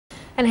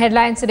And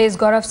headlines today's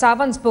Gaurav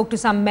Sawant spoke to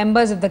some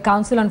members of the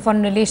Council on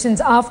Foreign Relations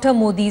after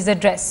Modi's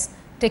address.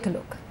 Take a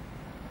look.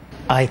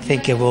 I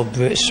think it will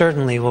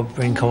certainly will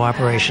bring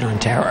cooperation on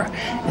terror.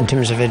 In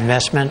terms of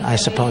investment, I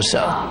suppose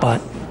so,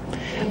 but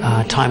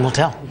time will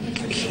tell.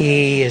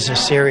 He is a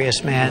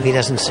serious man. He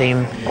doesn't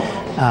seem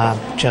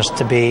just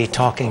to be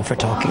talking for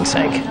talking's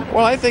sake.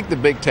 Well, I think the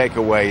big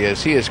takeaway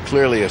is he is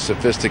clearly a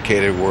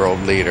sophisticated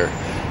world leader,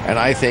 and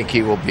I think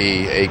he will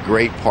be a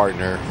great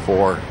partner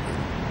for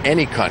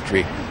any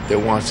country that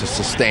wants to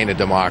sustain a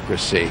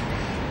democracy.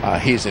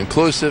 He's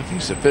inclusive,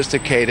 he's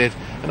sophisticated,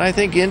 and I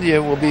think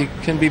India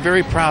can be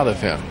very proud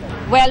of him.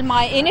 Well,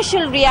 my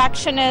initial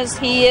reaction is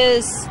he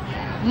is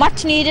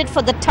much needed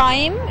for the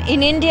time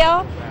in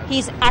India.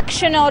 He's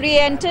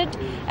action-oriented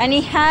and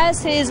he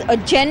has his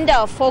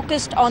agenda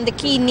focused on the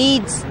key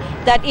needs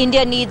that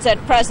India needs at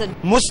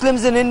present.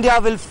 Muslims in India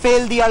will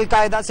fail the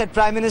Al-Qaeda, said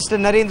Prime Minister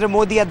Narendra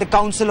Modi at the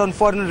Council on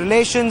Foreign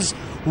Relations,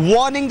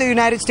 warning the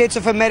United States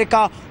of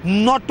America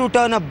not to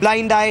turn a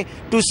blind eye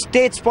to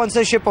state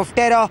sponsorship of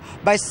terror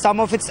by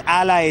some of its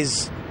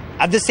allies.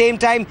 At the same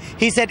time,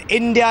 he said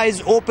India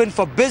is open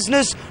for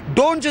business.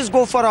 Don't just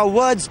go for our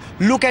words,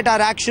 look at our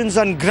actions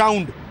on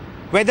ground.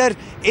 Whether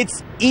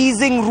it's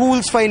easing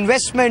rules for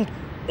investment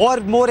or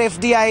more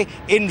FDI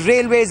in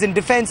railways, in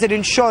defense and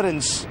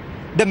insurance.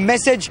 The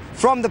message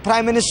from the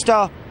Prime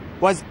Minister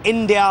was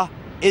India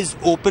is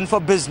open for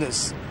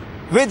business.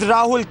 With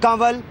Rahul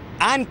Kanwal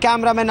and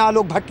cameraman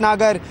Alok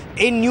Bhatnagar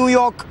in New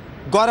York,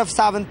 Gaurav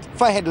Sawant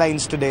for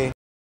Headlines Today.